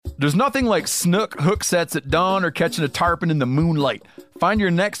There's nothing like snook hook sets at dawn or catching a tarpon in the moonlight. Find your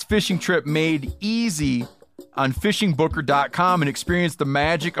next fishing trip made easy on fishingbooker.com and experience the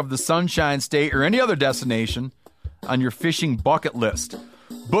magic of the Sunshine State or any other destination on your fishing bucket list.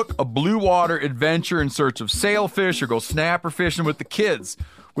 Book a blue water adventure in search of sailfish or go snapper fishing with the kids.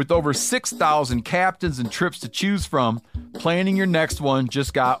 With over 6,000 captains and trips to choose from, planning your next one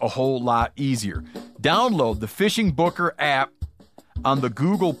just got a whole lot easier. Download the Fishing Booker app on the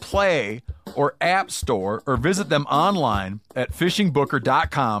Google Play or App Store, or visit them online at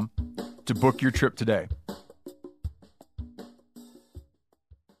fishingbooker.com to book your trip today.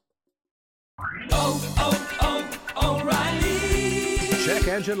 O'Reilly. Check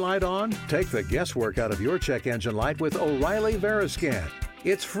engine light on? Take the guesswork out of your check engine light with O'Reilly Veriscan.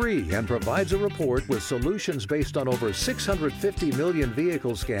 It's free and provides a report with solutions based on over 650 million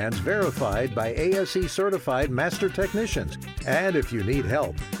vehicle scans verified by ASE certified master technicians. And if you need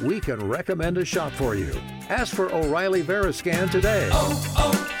help, we can recommend a shop for you. Ask for O'Reilly Veriscan today.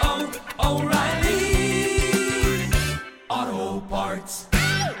 O'Reilly Auto Parts.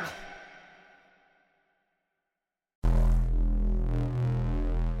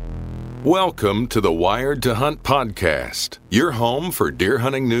 Welcome to the Wired to Hunt podcast, your home for deer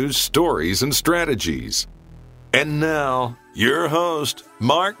hunting news, stories, and strategies. And now, your host,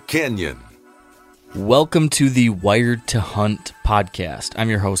 Mark Kenyon. Welcome to the Wired to Hunt podcast. I'm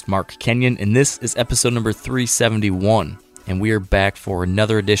your host, Mark Kenyon, and this is episode number 371. And we are back for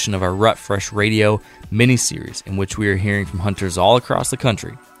another edition of our Rut Fresh Radio mini-series, in which we are hearing from hunters all across the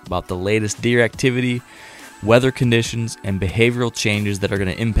country about the latest deer activity, weather conditions, and behavioral changes that are going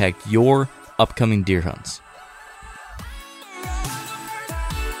to impact your upcoming deer hunts.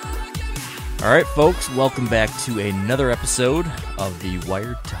 All right, folks, welcome back to another episode of the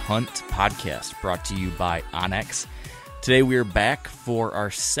Wired to Hunt podcast, brought to you by onX. Today we are back for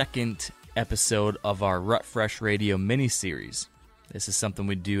our second episode of our Rut Fresh Radio mini-series. This is something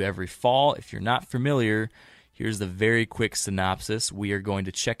we do every fall. If you're not familiar, here's the very quick synopsis. We are going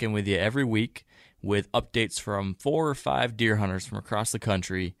to check in with you every week with updates from 4 or 5 deer hunters from across the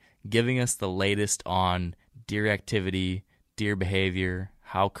country, giving us the latest on deer activity, deer behavior,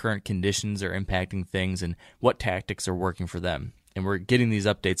 how current conditions are impacting things, and what tactics are working for them. And we're getting these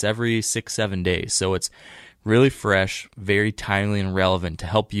updates every 6-7 days, so it's really fresh, very timely and relevant to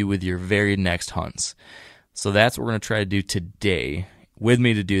help you with your very next hunts. So that's what we're going to try to do today. With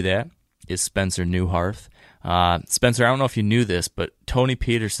me to do that is Spencer Neuharth. Spencer, I don't know if you knew this, but Tony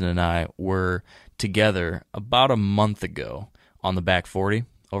Peterson and I were together about a month ago on the Back 40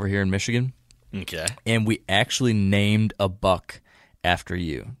 over here in Michigan. Okay. And we actually named a buck after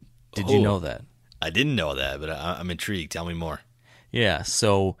you. Did you know that? I didn't know that, but I'm intrigued. Tell me more. Yeah,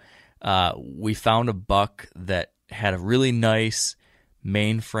 so we found a buck that had a really nice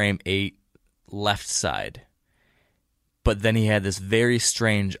mainframe 8 left side. But then he had this very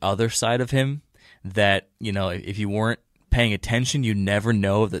strange other side of him that, you know, if you weren't paying attention, you never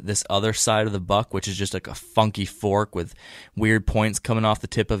know that this other side of the buck, which is just like a funky fork with weird points coming off the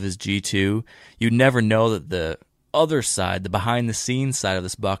tip of his G2, you never know that the other side, the behind-the-scenes side of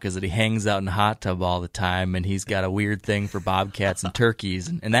this buck, is that he hangs out in the hot tub all the time, and he's got a weird thing for bobcats and turkeys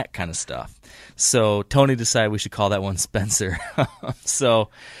and that kind of stuff. So Tony decided we should call that one Spencer. So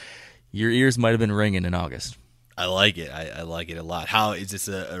your ears might have been ringing in August. I like it. I like it a lot. How is this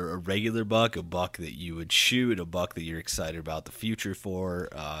a regular buck, a buck that you would shoot, a buck that you're excited about the future for?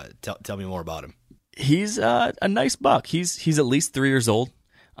 Tell me more about him. He's a nice buck. He's at least 3 years old.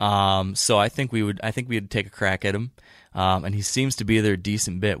 So I think we'd take a crack at him. And he seems to be there a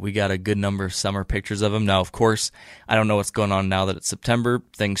decent bit. We got a good number of summer pictures of him. Now, of course, I don't know what's going on now that it's September.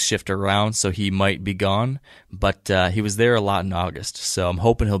 Things shift around, so he might be gone. But he was there a lot in August, so I'm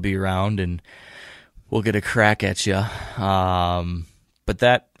hoping he'll be around and we'll get a crack at you. But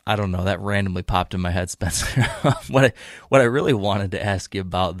that, I don't know, that randomly popped in my head, Spencer. What I really wanted to ask you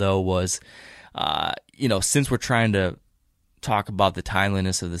about, though, was, since we're trying to talk about the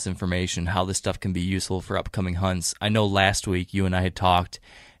timeliness of this information, how this stuff can be useful for upcoming hunts. I know last week you and I had talked,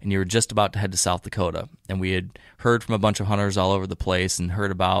 and you were just about to head to South Dakota, and we had heard from a bunch of hunters all over the place and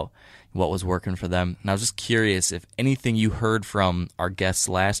heard about what was working for them. And I was just curious if anything you heard from our guests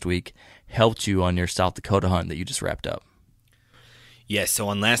last week helped you on your South Dakota hunt that you just wrapped up. Yes, so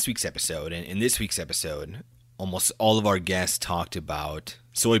on last week's episode and in this week's episode, almost all of our guests talked about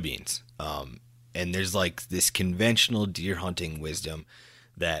soybeans. And there's like this conventional deer hunting wisdom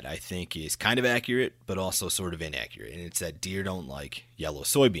that I think is kind of accurate, but also sort of inaccurate. And it's that deer don't like yellow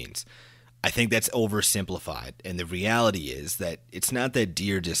soybeans. I think that's oversimplified. And the reality is that it's not that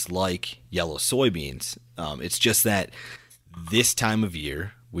deer dislike yellow soybeans. It's just that this time of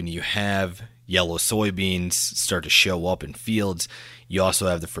year, when you have yellow soybeans start to show up in fields, you also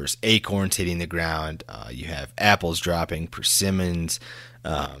have the first acorns hitting the ground. You have apples dropping, persimmons,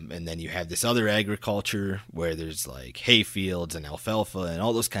 and then you have this other agriculture where there's like hay fields and alfalfa and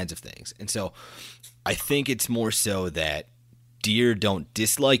all those kinds of things. And so I think it's more so that deer don't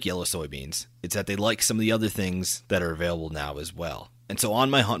dislike yellow soybeans. It's that they like some of the other things that are available now as well. And so on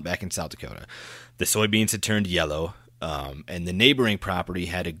my hunt back in South Dakota, the soybeans had turned yellow, and the neighboring property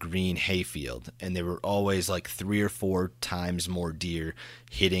had a green hayfield, and there were always like 3 or 4 times more deer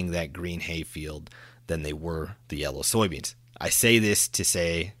hitting that green hayfield than they were the yellow soybeans. I say this to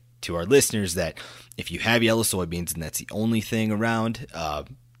say to our listeners that if you have yellow soybeans and that's the only thing around,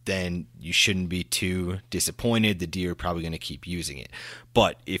 then you shouldn't be too disappointed. The deer are probably going to keep using it.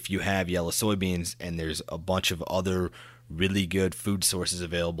 But if you have yellow soybeans and there's a bunch of other really good food sources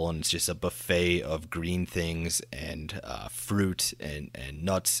available and it's just a buffet of green things and fruit and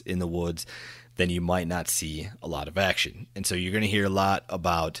nuts in the woods, then you might not see a lot of action. And so you're going to hear a lot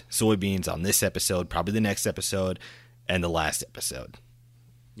about soybeans on this episode, probably the next episode, and the last episode.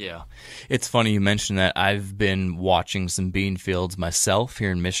 Yeah. It's funny you mentioned that. I've been watching some bean fields myself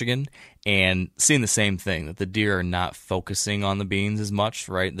here in Michigan and seeing the same thing, that the deer are not focusing on the beans as much,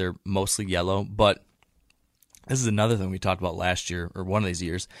 right? They're mostly yellow. But this is another thing we talked about last year, or one of these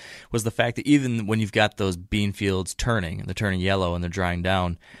years, was the fact that even when you've got those bean fields turning, and they're turning yellow and they're drying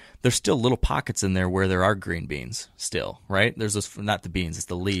down, there's still little pockets in there where there are green beans still, right? There's those, not the beans, it's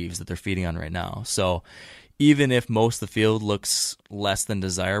the leaves that they're feeding on right now. So even if most of the field looks less than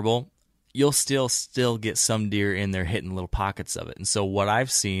desirable, you'll still get some deer in there hitting little pockets of it. And so what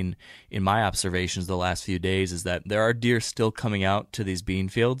I've seen in my observations the last few days is that there are deer still coming out to these bean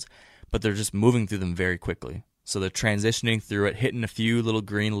fields, but they're just moving through them very quickly. So they're transitioning through it, hitting a few little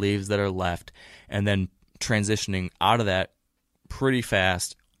green leaves that are left, and then transitioning out of that pretty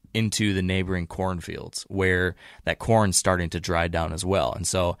fast into the neighboring cornfields where that corn's starting to dry down as well. And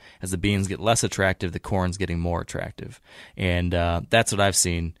so as the beans get less attractive, the corn's getting more attractive. And that's what I've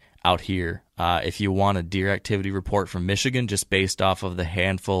seen out here. If you want a deer activity report from Michigan, just based off of the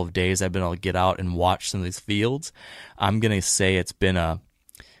handful of days I've been able to get out and watch some of these fields, I'm going to say it's been a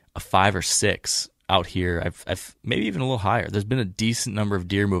 5 or 6 out here. I've maybe even a little higher. There's been a decent number of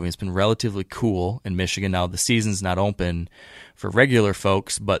deer moving. It's been relatively cool in Michigan. Now, the season's not open for regular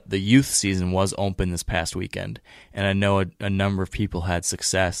folks, but the youth season was open this past weekend. And I know a number of people had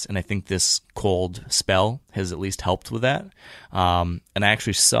success, and I think this cold spell has at least helped with that. And I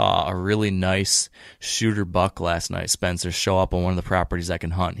actually saw a really nice shooter buck last night, Spencer, show up on one of the properties I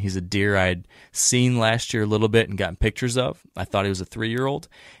can hunt. He's a deer I'd seen last year a little bit and gotten pictures of. I thought he was a 3-year-old,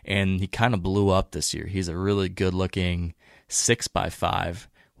 and he kind of blew up this year. He's a really good-looking 6x5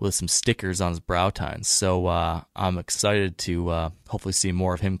 with some stickers on his brow tines. So I'm excited to hopefully see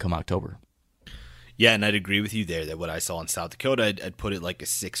more of him come October. Yeah, and I'd agree with you there that what I saw in South Dakota, I'd put it like a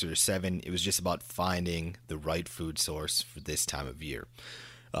 6 or a 7. It was just about finding the right food source for this time of year.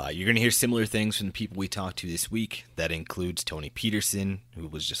 You're going to hear similar things from the people we talked to this week. That includes Tony Peterson, who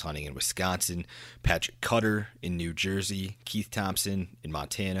was just hunting in Wisconsin, Patrick Cutter in New Jersey, Keith Thompson in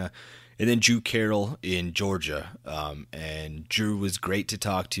Montana, and then Drew Carroll in Georgia. And Drew was great to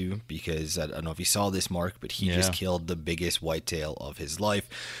talk to because I don't know if you saw this, Mark, but he just killed the biggest whitetail of his life.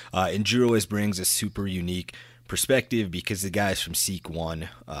 And Drew always brings a super unique perspective because the guys from Seek One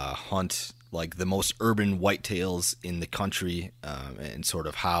hunt like the most urban whitetails in the country, and sort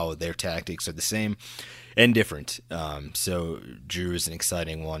of how their tactics are the same and different. So Drew is an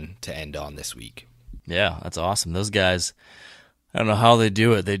exciting one to end on this week. Yeah, that's awesome. Those guys, I don't know how they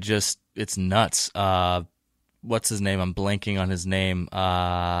do it. It's nuts. What's his name? I'm blanking on his name.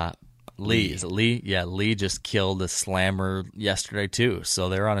 Lee. Is it Lee? Yeah, Lee just killed a slammer yesterday too, so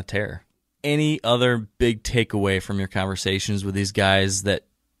they're on a tear. Any other big takeaway from your conversations with these guys that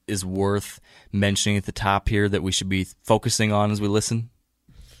is worth mentioning at the top here that we should be focusing on as we listen?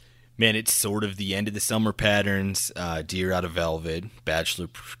 Man, it's sort of the end of the summer patterns. Deer out of velvet, bachelor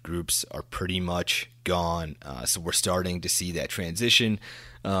groups are pretty much gone. So we're starting to see that transition.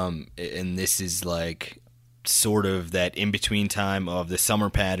 And this is like sort of that in-between time of the summer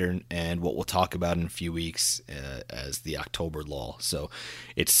pattern and what we'll talk about in a few weeks as the October lull. So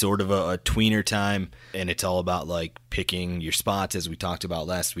it's sort of a tweener time, and it's all about like picking your spots, as we talked about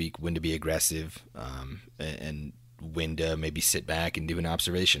last week, when to be aggressive, and when to maybe sit back and do an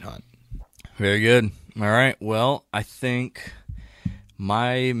observation hunt. Very good. All right. Well, I think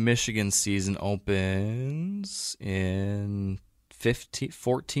my Michigan season opens in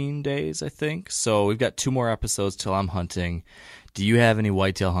 14 days, I think. So we've got 2 more episodes till I'm hunting. Do you have any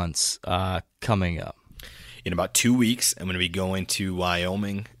whitetail hunts coming up? in about 2 weeks. I'm going to be going to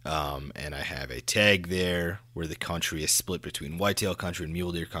Wyoming, and I have a tag there where the country is split between whitetail country and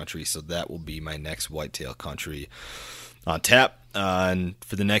mule deer country, so that will be my next whitetail country on tap. And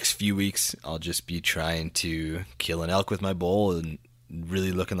for the next few weeks, I'll just be trying to kill an elk with my bow and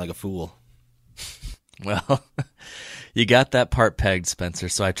really looking like a fool. Well, you got that part pegged, Spencer,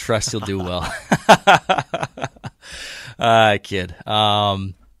 so I trust you'll do well. Kid. All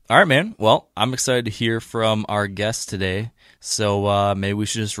right, man. Well, I'm excited to hear from our guest today, so maybe we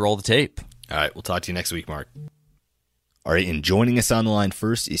should just roll the tape. All right, we'll talk to you next week, Mark. All right, and joining us on the line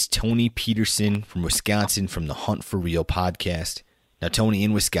first is Tony Peterson from Wisconsin from the Hunt for Real podcast. Now, Tony,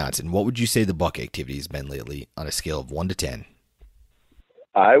 in Wisconsin, what would you say the buck activity has been lately on a scale of 1 to 10?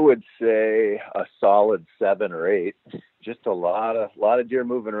 I would say a solid 7 or 8. Just a lot of deer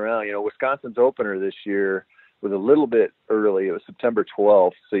moving around. You know, Wisconsin's opener this year was a little bit early. It was September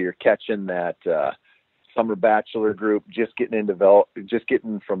 12th, so you're catching that summer bachelor group just getting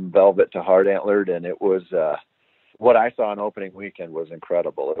from velvet to hard antlered, and it was what I saw on opening weekend was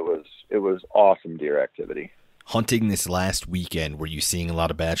incredible. It was awesome deer activity. Hunting this last weekend, were you seeing a lot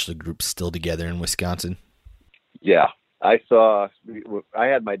of bachelor groups still together in Wisconsin? Yeah, I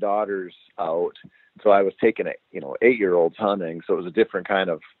had my daughters out, so I was taking 8-year-olds hunting, so it was a different kind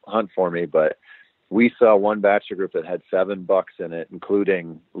of hunt for me. But we saw one bachelor group that had 7 bucks in it,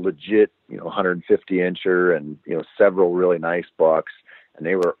 including legit 150 incher and several really nice bucks, and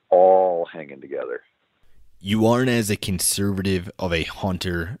they were all hanging together. You aren't as a conservative of a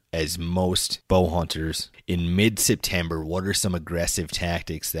hunter as most bow hunters. In mid-September, what are some aggressive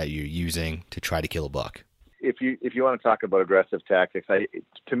tactics that you're using to try to kill a buck? If you want to talk about aggressive tactics,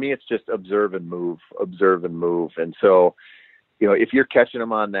 to me it's just observe and move. And so, if you're catching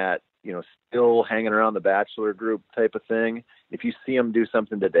them on that, still hanging around the bachelor group type of thing, if you see them do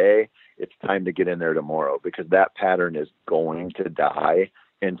something today, it's time to get in there tomorrow, because that pattern is going to die.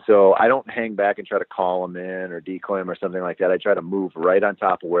 And so I don't hang back and try to call them in or decoy them or something like that. I try to move right on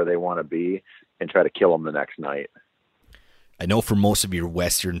top of where they want to be and try to kill them the next night. I know for most of your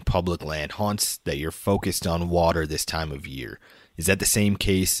western public land hunts that you're focused on water this time of year. Is that the same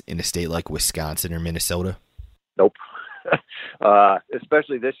case in a state like Wisconsin or Minnesota? Nope.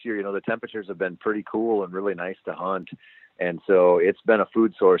 Especially this year, the temperatures have been pretty cool and really nice to hunt. And so it's been a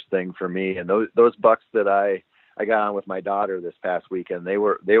food source thing for me. And those bucks that I got on with my daughter this past weekend, they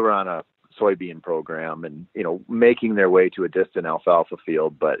were on a soybean program and, making their way to a distant alfalfa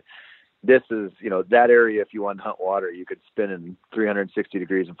field. But this is, that area, if you want to hunt water, you could spin in 360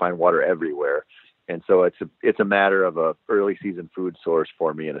 degrees and find water everywhere. And so it's a matter of a early season food source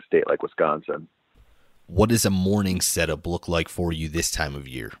for me in a state like Wisconsin. What does a morning setup look like for you this time of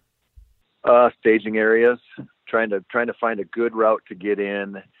year? Staging areas, trying to find a good route to get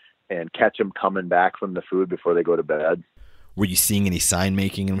in and catch them coming back from the food before they go to bed. Were you seeing any sign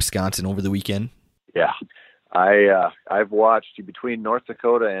making in Wisconsin over the weekend? Yeah. I've watched, between North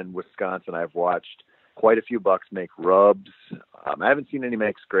Dakota and Wisconsin, I've watched quite a few bucks make rubs. I haven't seen any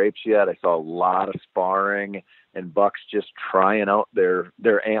make scrapes yet. I saw a lot of sparring and bucks just trying out their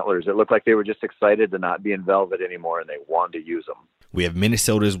antlers. It looked like they were just excited to not be in velvet anymore, and they wanted to use them. We have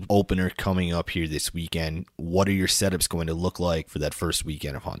Minnesota's opener coming up here this weekend. What are your setups going to look like for that first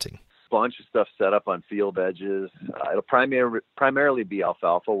weekend of hunting? Bunch of stuff set up on field edges. It'll primarily be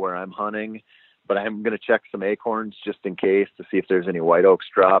alfalfa where I'm hunting, but I'm going to check some acorns just in case to see if there's any white oaks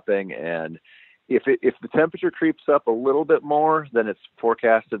dropping. And if the temperature creeps up a little bit more than it's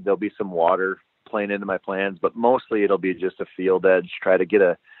forecasted, there'll be some water playing into my plans, but mostly it'll be just a field edge. Try to get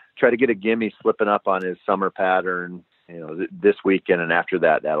a gimme slipping up on his summer pattern, this weekend, and after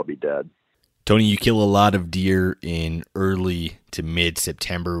that, that'll be dead. Tony, you kill a lot of deer in early to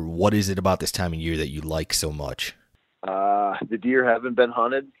mid-September. What is it about this time of year that you like so much? The deer haven't been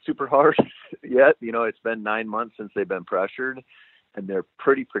hunted super hard yet. It's been 9 months since they've been pressured, and they're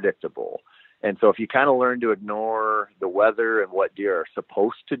pretty predictable. And so if you kind of learn to ignore the weather and what deer are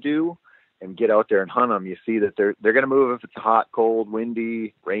supposed to do and get out there and hunt them, you see that they're going to move if it's hot, cold,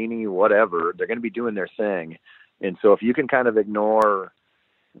 windy, rainy, whatever. They're going to be doing their thing. And so if you can kind of ignore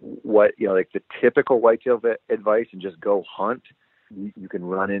what, like the typical whitetail advice and just go hunt, you can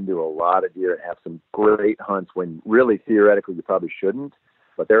run into a lot of deer and have some great hunts when really theoretically you probably shouldn't,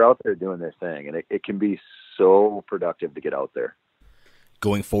 but they're out there doing their thing. And it can be so productive to get out there.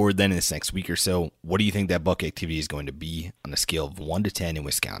 Going forward then in this next week or so, what do you think that buck activity is going to be on a scale of 1 to 10 in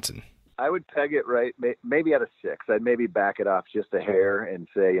Wisconsin? I would peg it right, maybe at a 6. I'd maybe back it off just a hair and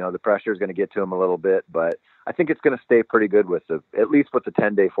say, the pressure is going to get to him a little bit, but I think it's going to stay pretty good with at least what the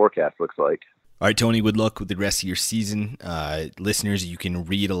 10-day forecast looks like. All right, Tony, good luck with the rest of your season. Listeners, you can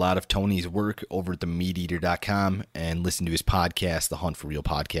read a lot of Tony's work over at themeateater.com and listen to his podcast, the Hunt for Real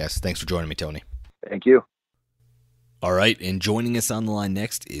podcast. Thanks for joining me, Tony. Thank you. All right, and joining us on the line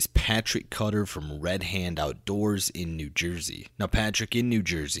next is Patrick Cutter from Red Hand Outdoors in New Jersey. Now, Patrick, in New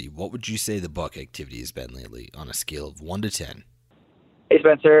Jersey, what would you say the buck activity has been lately on a scale of 1 to 10? Hey,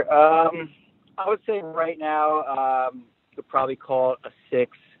 Spencer. I would say right now you could probably call it a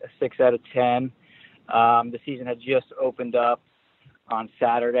 6 out of 10. The season had just opened up on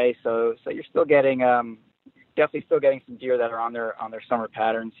Saturday, so you're still getting definitely still getting some deer that are on their summer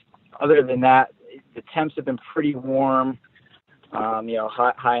patterns. Other than that, the temps have been pretty warm,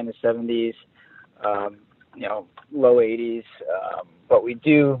 high in the 70s, low 80s. But we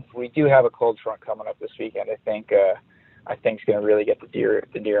do have a cold front coming up this weekend. I think it's going to really get the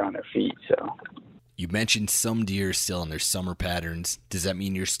deer on their feet. So. You mentioned some deer still on their summer patterns. Does that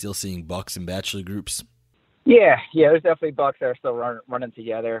mean you're still seeing bucks in bachelor groups? Yeah, there's definitely bucks that are still running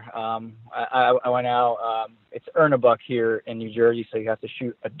together. I went out. It's earn a buck here in New Jersey, so you have to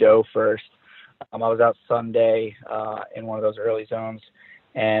shoot a doe first. I was out Sunday in one of those early zones,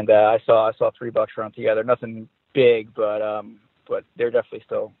 and I saw 3 bucks run together. Nothing big, but they're definitely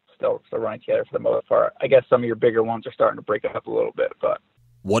still running together for the most part. I guess some of your bigger ones are starting to break up a little bit, but.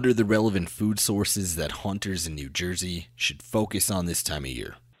 What are the relevant food sources that hunters in New Jersey should focus on this time of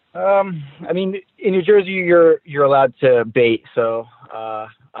year? I mean, in New Jersey, you're allowed to bait, so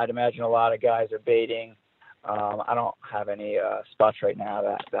I'd imagine a lot of guys are baiting. I don't have any spots right now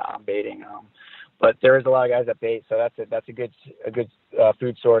that I'm baiting, but there is a lot of guys that bait, so that's a good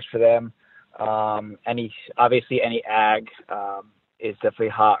food source for them. Obviously any ag is definitely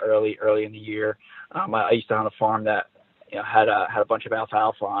hot early in the year. I used to hunt a farm that had a bunch of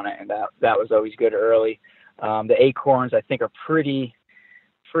alfalfa on it, and that was always good early. The acorns I think are pretty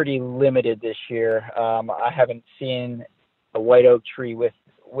limited this year. I haven't seen a white oak tree with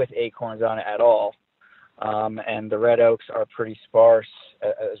acorns on it at all. And the red oaks are pretty sparse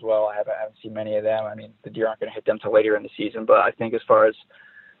as well. I haven't seen many of them. I mean, the deer aren't going to hit them till later in the season, but I think as far as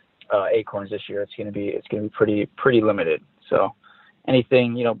acorns this year, it's going to be pretty limited. So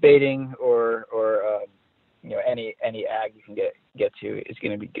anything, baiting or any ag you can get to is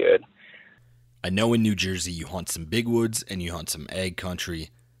going to be good. I know in New Jersey you hunt some big woods and you hunt some ag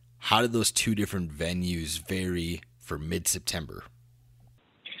country. How do those two different venues vary for mid-September?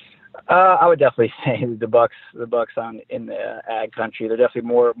 I would definitely say the bucks in the ag country, they're definitely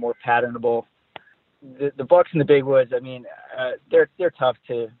more patternable. The bucks in the big woods, I mean, they're tough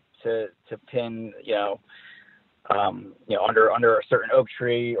to pin, under a certain oak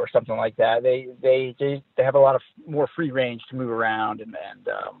tree or something like that. They have a lot of more free range to move around, and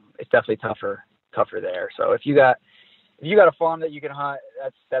it's definitely tougher there. So if you got a farm that you can hunt,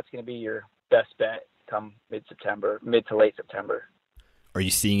 that's going to be your best bet come mid to late September. Are you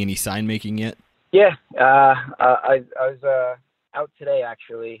seeing any sign making yet? Yeah, I was out today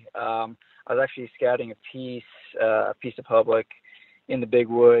actually. I was actually scouting a piece of public in the big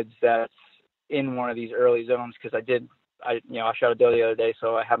woods that's in one of these early zones because I shot a doe the other day,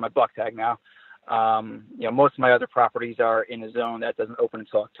 so I have my buck tag now. Most of my other properties are in a zone that doesn't open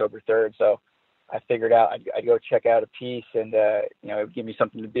until October 3rd, so I figured out I'd go check out a piece and it would give me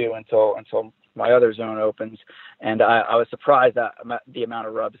something to do until my other zone opens. And I was surprised at the amount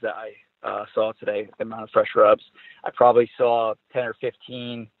of rubs that I saw today, the amount of fresh rubs. I probably saw 10 or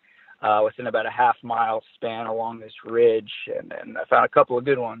 15 within about a half-mile span along this ridge, and I found a couple of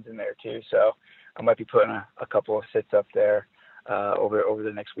good ones in there too. So I might be putting a couple of sits up there over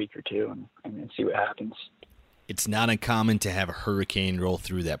the next week or two and see what happens. It's not uncommon to have a hurricane roll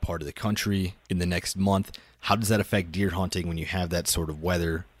through that part of the country in the next month. How does that affect deer hunting when you have that sort of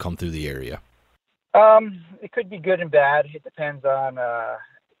weather come through the area? It could be good and bad. It depends on.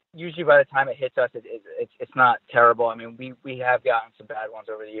 Usually, by the time it hits us, it's not terrible. I mean, we have gotten some bad ones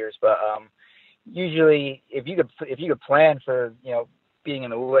over the years, but usually, if you could plan for being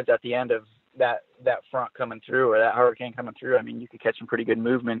in the woods at the end of that front coming through or that hurricane coming through, I mean, you could catch some pretty good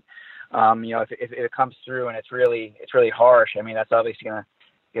movement. If it comes through and it's really harsh, I mean, that's obviously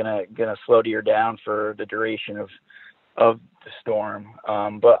gonna slow deer down for the duration of the storm.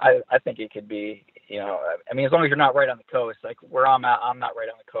 But I think it could be, I mean, as long as you're not right on the coast, like where I'm at, I'm not right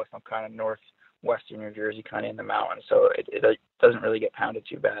on the coast. I'm kind of northwestern New Jersey, kind of in the mountains, so it doesn't really get pounded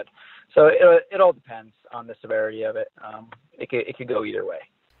too bad. So it all depends on the severity of it. It could go either way.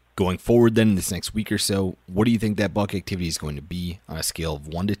 Going forward then, this next week or so, what do you think that buck activity is going to be on a scale of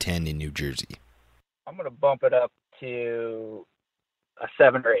 1 to 10 in New Jersey? I'm going to bump it up to a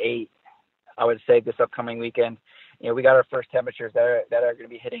 7 or 8, I would say, this upcoming weekend. we got our first temperatures that are going to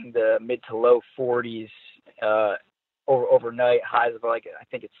be hitting the mid to low 40s overnight, highs of like, I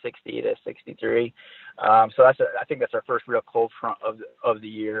think it's 60 to 63. So I think that's our first real cold front of the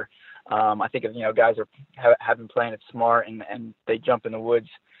year. I think if guys have been playing it smart and they jump in the woods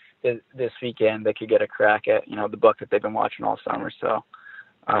this weekend, they could get a crack at the buck that they've been watching all summer. So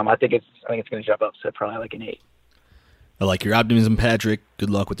I think it's going to jump up to probably like an 8. I like your optimism, Patrick. Good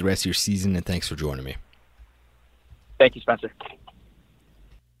luck with the rest of your season, and thanks for joining me. Thank you, Spencer.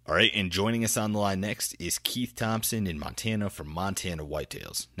 All right, and joining us on the line next is Keith Thompson in Montana from Montana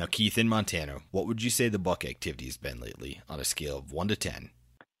Whitetails. Now, Keith, in Montana, what would you say the buck activity has been lately on a scale of 1 to 10?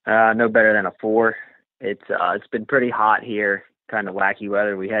 No better than a 4. It's been pretty hot here, kind of wacky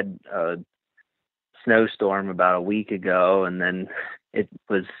weather. We had a snowstorm about a week ago, and then it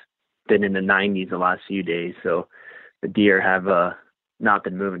was been in the 90s the last few days, so the deer have not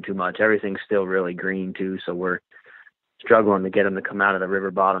been moving too much. Everything's still really green, too, so we're struggling to get them to come out of the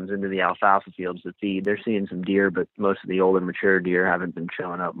river bottoms into the alfalfa fields to feed. They're seeing some deer, but most of the older mature deer haven't been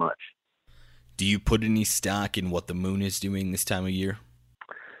showing up much. Do you put any stock in what the moon is doing this time of year?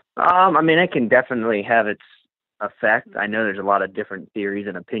 It can definitely have its effect. I know there's a lot of different theories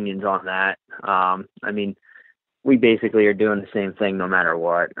and opinions on that. We basically are doing the same thing no matter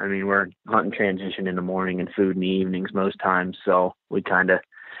what. We're hunting transition in the morning and food in the evenings most times, so we kind of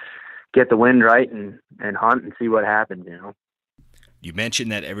get the wind right and hunt and see what happens, You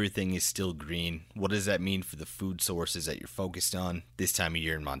mentioned that everything is still green. What does that mean for the food sources that you're focused on this time of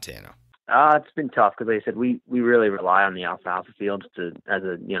year in Montana? It's been tough because, like I said, we really rely on the alfalfa fields as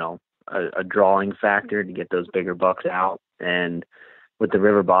a drawing factor to get those bigger bucks out. And with the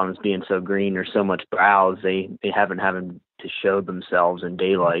river bottoms being so green, there's so much browse, they haven't having to show themselves in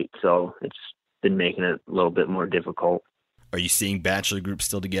daylight. So it's been making it a little bit more difficult. Are you seeing bachelor groups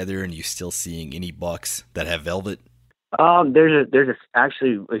still together, and you still seeing any bucks that have velvet?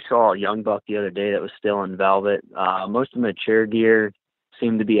 Actually, we saw a young buck the other day that was still in velvet. Most of the mature deer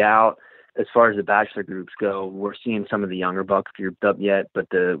seem to be out. As far as the bachelor groups go, we're seeing some of the younger bucks grouped up yet, but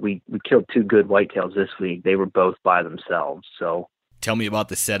we killed 2 good whitetails this week. They were both by themselves. So tell me about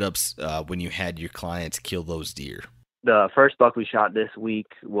the setups when you had your clients kill those deer. The first buck we shot this week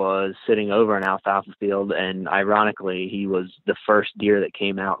was sitting over an alfalfa field, and ironically, he was the first deer that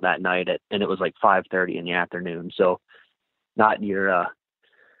came out that night, and it was like 5:30 in the afternoon. So not your,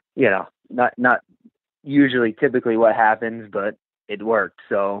 not usually typically what happens, but it worked.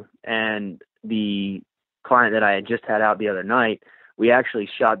 So, and the client that I had just had out the other night, we actually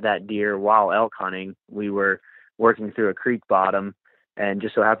shot that deer while elk hunting. We were working through a creek bottom and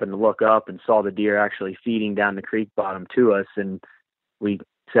just so happened to look up and saw the deer actually feeding down the creek bottom to us. And we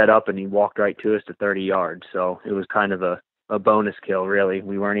set up and he walked right to us to 30 yards. So it was kind of a bonus kill, really.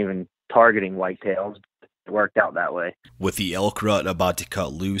 We weren't even targeting whitetails. It worked out that way. With the elk rut about to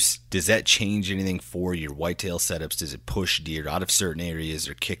cut loose, does that change anything for your whitetail setups? Does it push deer out of certain areas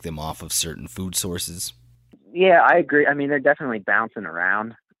or kick them off of certain food sources? Yeah, I agree. They're definitely bouncing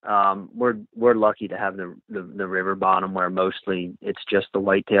around. We're lucky to have the river bottom where mostly it's just the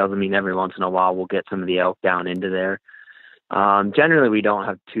whitetails. Every once in a while we'll get some of the elk down into there. Generally we don't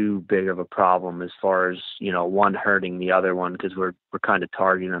have too big of a problem as far as, one hurting the other one because we're kind of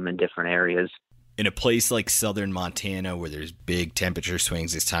targeting them in different areas. In a place like southern Montana where there's big temperature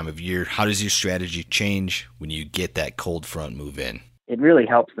swings this time of year, how does your strategy change when you get that cold front move in? It really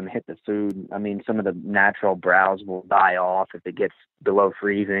helps them hit the food. Some of the natural browse will die off if it gets below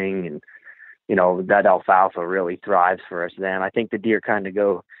freezing, and, that alfalfa really thrives for us then. I think the deer kind of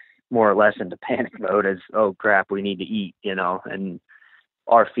go more or less into panic mode as, oh crap, we need to eat, and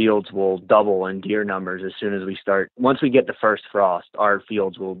our fields will double in deer numbers as soon as we start. Once we get the first frost, our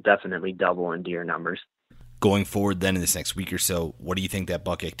fields will definitely double in deer numbers. Going forward then in this next week or so, what do you think that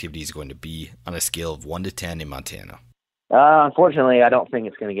buck activity is going to be on a scale of 1 to 10 in Montana? Unfortunately, I don't think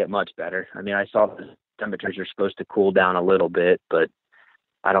it's going to get much better. I saw the temperatures are supposed to cool down a little bit, but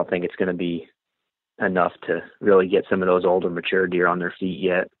I don't think it's going to be enough to really get some of those older mature deer on their feet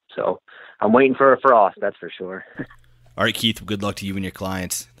yet. So I'm waiting for a frost, that's for sure. All right, Keith, good luck to you and your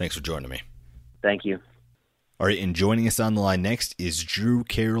clients. Thanks for joining me. Thank you. All right, and joining us on the line next is Drew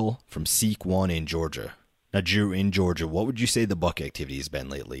Carroll from Seek One in Georgia. Now, Drew, in Georgia, what would you say the buck activity has been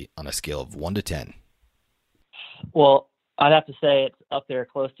lately on a scale of 1 to 10? Well, I'd have to say it's up there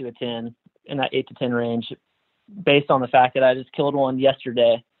close to a 10, in that 8 to 10 range, based on the fact that I just killed one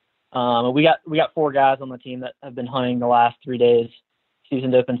yesterday. We got 4 guys on the team that have been hunting the last 3 days.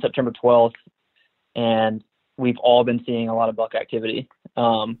 Season opened September 12th, and we've all been seeing a lot of buck activity.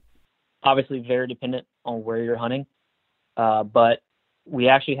 Obviously very dependent on where you're hunting, but we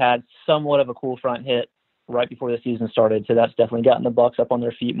actually had somewhat of a cool front hit right before the season started. So that's definitely gotten the bucks up on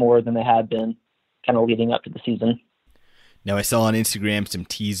their feet more than they had been kind of leading up to the season. Now, I saw on Instagram some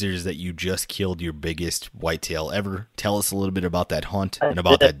teasers that you just killed your biggest whitetail ever. Tell us a little bit about that hunt and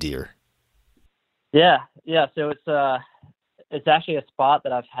about that deer. Yeah. So it's actually a spot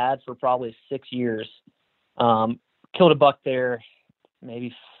that I've had for probably 6 years. Killed a buck there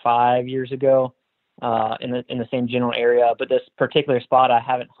maybe 5 years ago in the same general area, but this particular spot I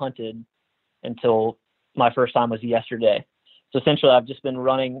haven't hunted until my first time was yesterday. So essentially, I've just been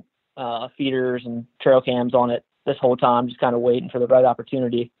running feeders and trail cams on it this whole time, just kind of waiting for the right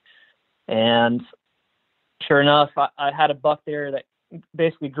opportunity. And sure enough, I had a buck there that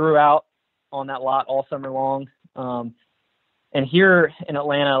basically grew out on that lot all summer long. And here in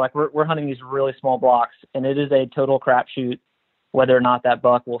Atlanta, like we're hunting these really small blocks, and it is a total crapshoot whether or not that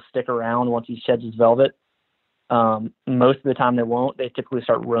buck will stick around once he sheds his velvet. Most of the time they won't. They typically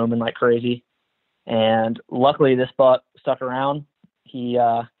start roaming like crazy. And luckily this buck stuck around.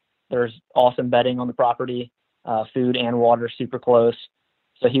 There's awesome bedding on the property, food and water super close.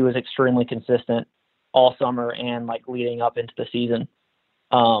 So he was extremely consistent all summer and like leading up into the season.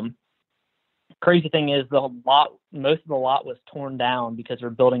 Crazy thing is most of the lot was torn down because they're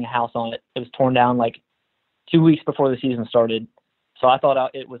building a house on it. It was torn down like 2 weeks before the season started. So I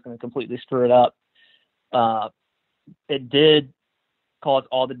thought it was going to completely screw it up. It did cause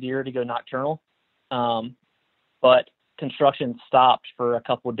all the deer to go nocturnal. But construction stopped for a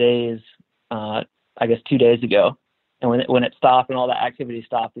couple of days, I guess 2 days ago. And when it stopped and all that activity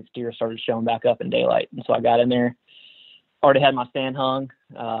stopped, these deer started showing back up in daylight. And so I got in there, already had my stand hung,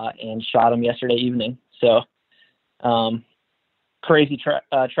 and shot them yesterday evening. So, crazy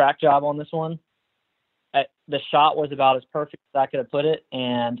track job on this one. The shot was about as perfect as I could have put it.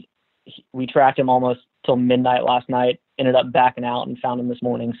 And we tracked him almost till midnight last night, ended up backing out and found him this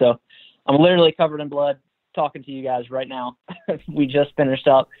morning. So I'm literally covered in blood talking to you guys right now. We just finished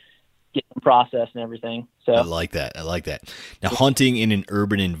up getting the process and everything. So I like that. Now, hunting in an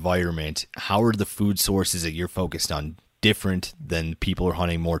urban environment, how are the food sources that you're focused on different than people are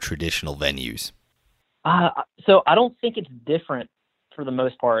hunting more traditional venues? So I don't think it's different for the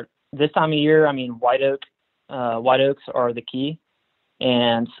most part. This time of year, I mean, white oaks are the key,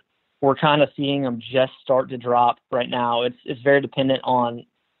 and we're kind of seeing them just start to drop right now. It's very dependent on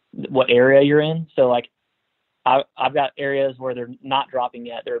what area you're in. So like I've got areas where they're not dropping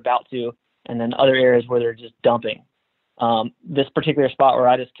yet, they're about to, and then other areas where they're just dumping. This particular spot where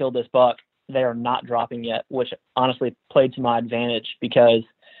I just killed this buck, they are not dropping yet, which honestly played to my advantage because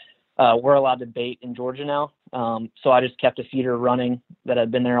we're allowed to bait in Georgia now. So I just kept a feeder running that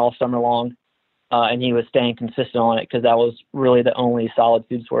had been there all summer long, and he was staying consistent on it because that was really the only solid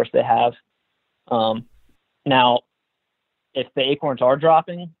food source they have. Now, if the acorns are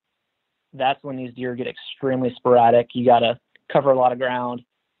dropping, that's when these deer get extremely sporadic. You got to cover a lot of ground.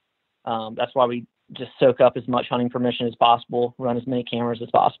 That's why we just soak up as much hunting permission as possible, run as many cameras as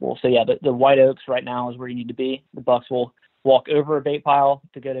possible. So yeah, the white oaks right now is where you need to be. The bucks will walk over a bait pile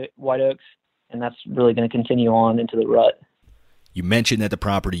to go to white oaks, and that's really going to continue on into the rut. You mentioned that the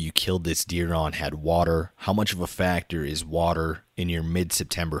property you killed this deer on had water. How much of a factor is water in your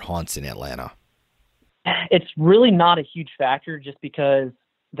mid-September hunts in Atlanta? It's really not a huge factor just because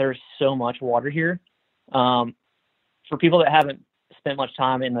there's so much water here. For people that haven't spent much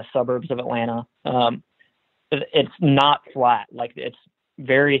time in the suburbs of Atlanta, it's not flat. Like, it's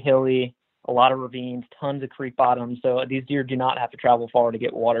very hilly, a lot of ravines, tons of creek bottoms. So these deer do not have to travel far to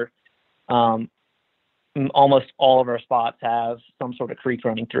get water. Almost all of our spots have some sort of creek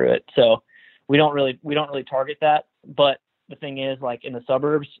running through it. So we don't really target that. But the thing is, like in the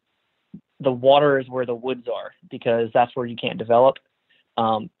suburbs, the water is where the woods are because that's where you can't develop.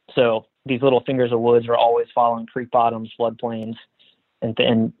 So these little fingers of woods are always following creek bottoms, floodplains,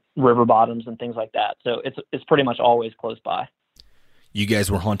 and river bottoms and things like that. So it's pretty much always close by. You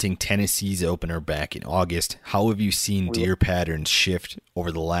guys were hunting Tennessee's opener back in August. How have you seen deer patterns shift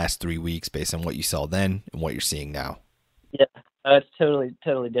over the last 3 weeks based on what you saw then and what you're seeing now? Yeah, it's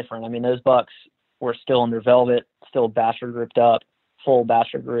totally different. I mean, those bucks were still in their velvet, still bachelor grouped up, full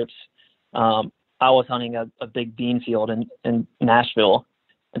bachelor groups. I was hunting a big bean field in Nashville.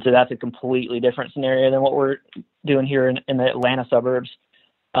 And so that's a completely different scenario than what we're doing here in the Atlanta suburbs.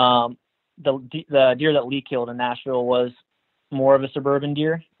 The deer that Lee killed in Nashville was more of a suburban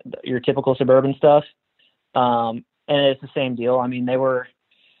deer, your typical suburban stuff. And it's the same deal. I mean,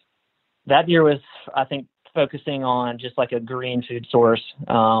 that deer was, I think, focusing on just like a green food source.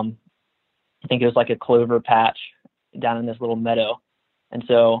 I think it was like a clover patch down in this little meadow. And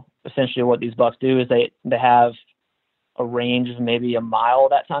so essentially what these bucks do is they have a range of maybe a mile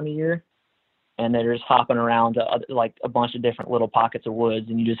that time of year. and they're just hopping around like a bunch of different little pockets of woods,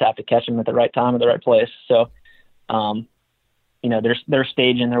 and you just have to catch them at the right time at the right place. So, they're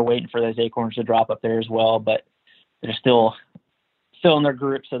staging, they're waiting for those acorns to drop up there as well, but they're still in their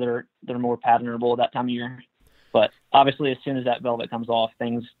group, so they're more patternable that time of year. But obviously, as soon as that velvet comes off,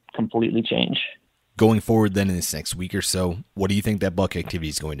 things completely change. Going forward then in this next week or so, what do you think that buck activity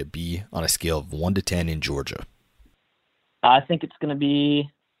is going to be on a scale of 1 to 10 in Georgia? I think it's going to be,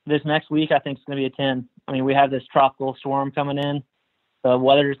 this next week, I think it's going to be a 10. I mean, we have this tropical storm coming in. The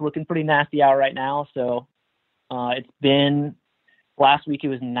weather is looking pretty nasty out right now. So it's been, last week it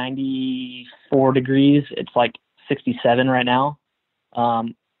was 94 degrees. It's like 67 right now. I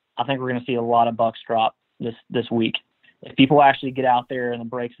think we're going to see a lot of bucks drop this week. If people actually get out there in the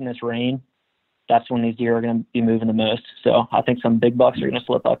breaks in this rain, that's when these deer are going to be moving the most. So I think some big bucks are going to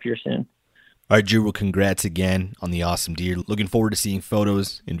slip up here soon. All right, Drew, well, congrats again on the awesome deer. Looking forward to seeing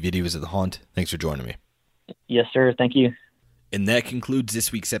photos and videos of the hunt. Thanks for joining me. Yes, sir. Thank you. And that concludes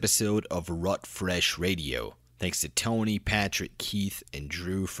this week's episode of Rut Fresh Radio. Thanks to Tony, Patrick, Keith, and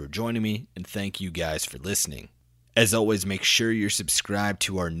Drew for joining me, and thank you guys for listening. As always, make sure you're subscribed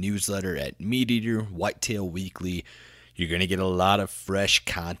to our newsletter at Meat Eater, Whitetail Weekly. You're going to get a lot of fresh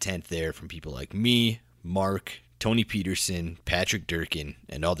content there from people like me, Mark, Tony Peterson, Patrick Durkin,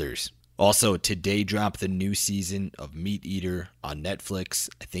 and others. Also, today dropped the new season of Meat Eater on Netflix.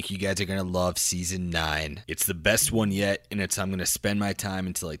 I think you guys are going to love season 9. It's the best one yet, and I'm going to spend my time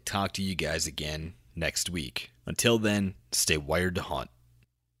until I talk to you guys again next week. Until then, stay wired to hunt.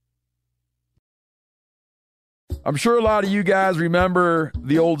 I'm sure a lot of you guys remember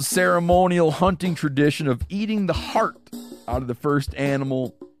the old ceremonial hunting tradition of eating the heart out of the first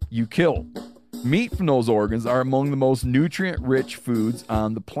animal you kill. Meat from those organs are among the most nutrient-rich foods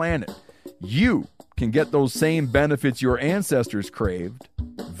on the planet. You can get those same benefits your ancestors craved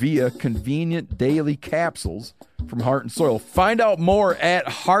via convenient daily capsules from Heart and Soil. Find out more at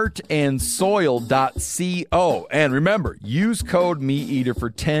heartandsoil.co. And remember, use code MeatEater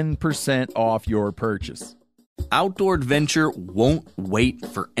for 10% off your purchase. Outdoor adventure won't wait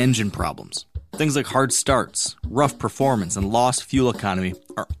for engine problems. Things like hard starts, rough performance, and lost fuel economy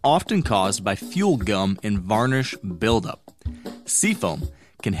are often caused by fuel gum and varnish buildup. Seafoam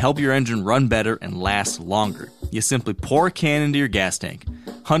can help your engine run better and last longer. You simply pour a can into your gas tank.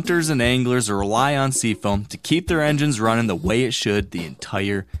 Hunters and anglers rely on Seafoam to keep their engines running the way it should the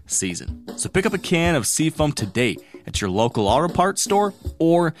entire season. So pick up a can of Seafoam today at your local auto parts store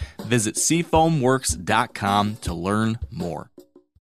or visit seafoamworks.com to learn more.